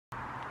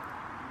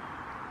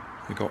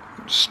We've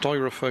got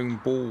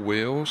styrofoam ball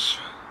wheels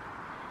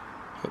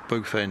at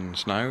both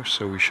ends now,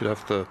 so we should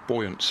have the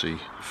buoyancy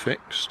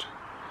fixed.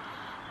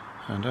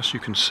 And as you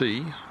can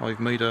see,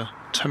 I've made a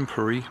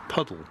temporary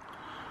puddle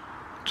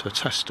to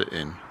test it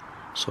in.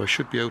 So I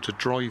should be able to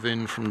drive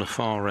in from the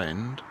far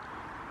end,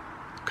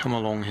 come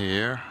along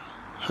here,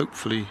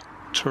 hopefully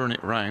turn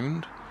it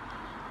round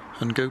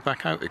and go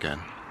back out again.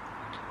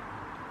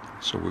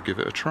 So we'll give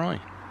it a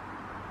try.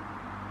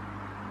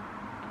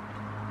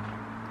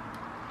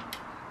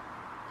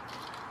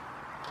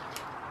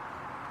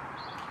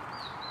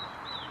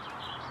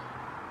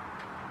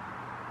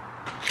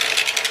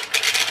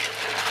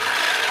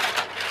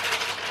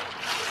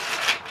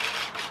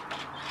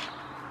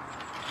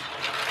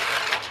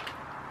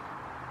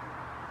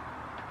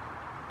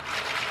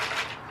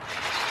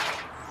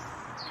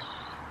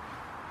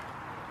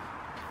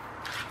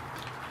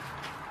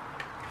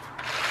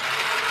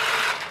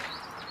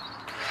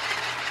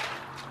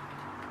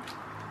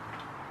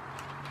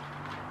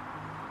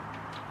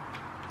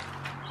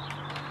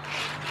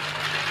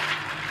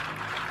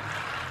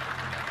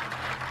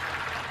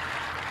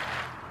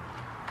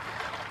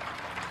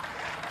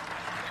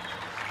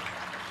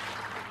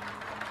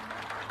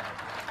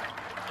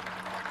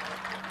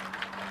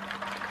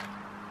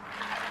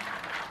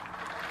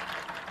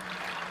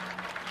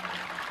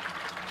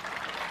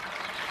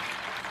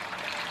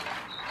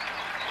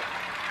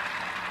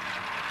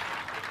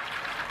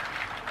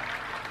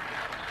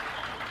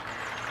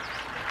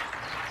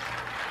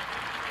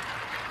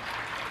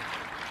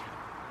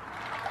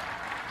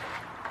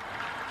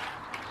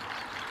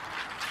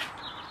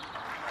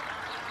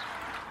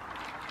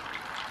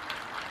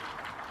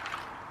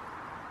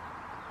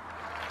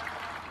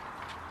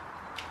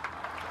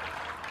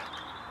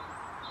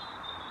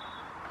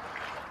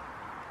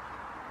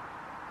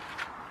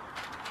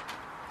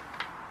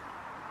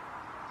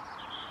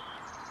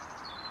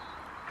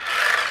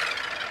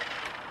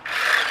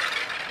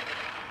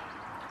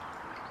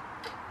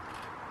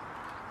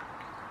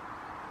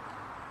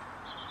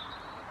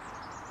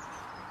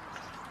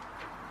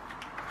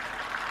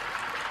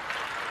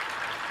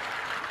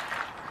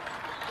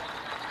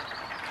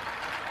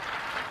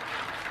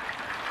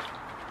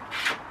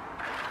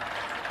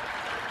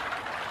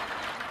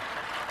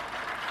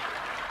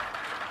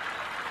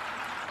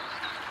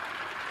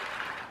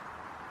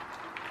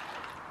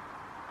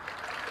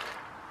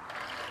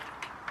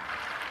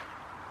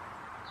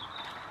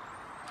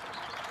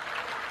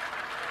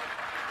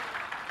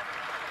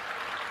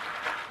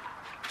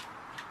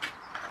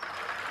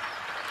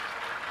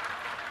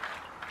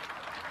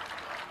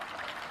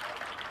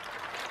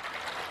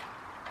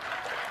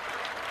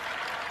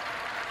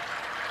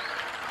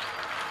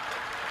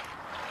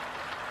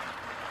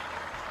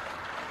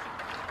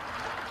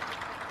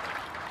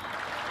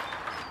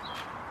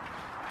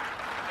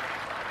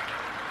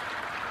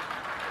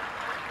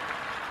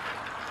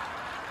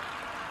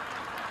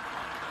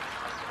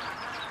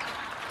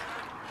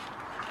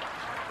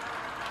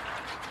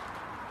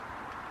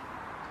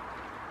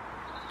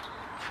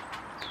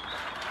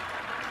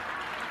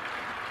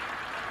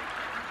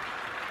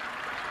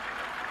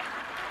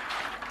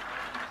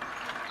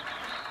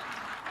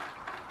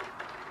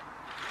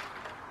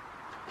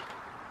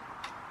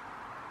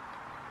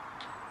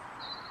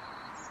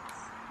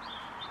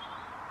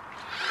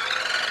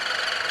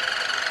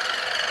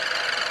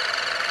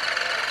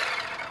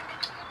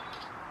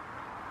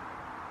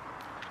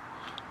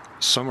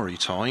 Summary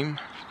time,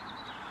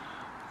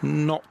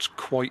 not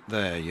quite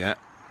there yet.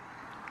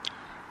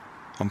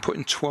 I'm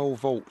putting 12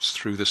 volts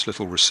through this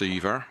little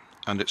receiver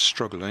and it's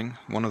struggling.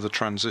 One of the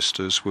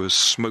transistors was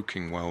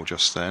smoking well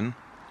just then.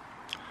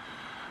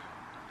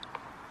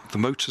 The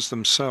motors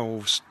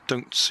themselves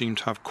don't seem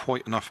to have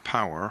quite enough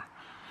power.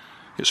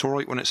 It's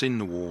alright when it's in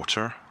the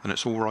water and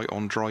it's alright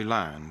on dry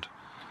land,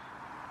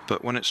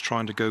 but when it's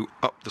trying to go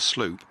up the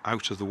slope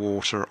out of the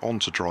water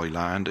onto dry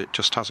land, it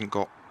just hasn't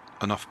got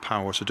enough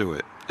power to do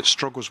it. It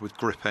struggles with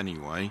grip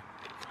anyway,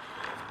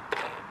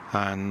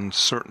 and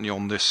certainly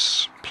on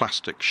this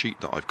plastic sheet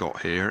that I've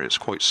got here, it's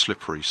quite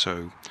slippery,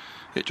 so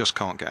it just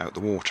can't get out the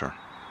water.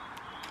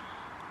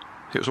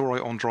 It was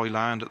alright on dry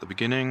land at the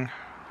beginning,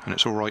 and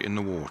it's alright in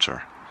the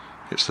water.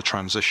 It's the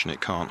transition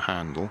it can't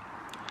handle.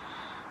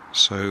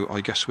 So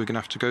I guess we're going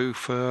to have to go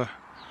for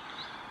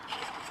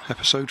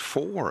episode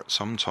 4 at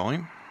some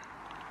time.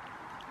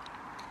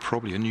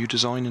 Probably a new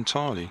design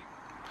entirely.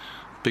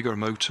 Bigger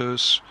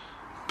motors,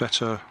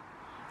 better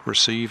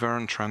receiver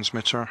and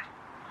transmitter.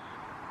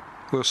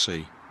 We'll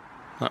see.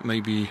 That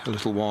may be a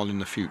little while in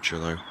the future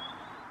though.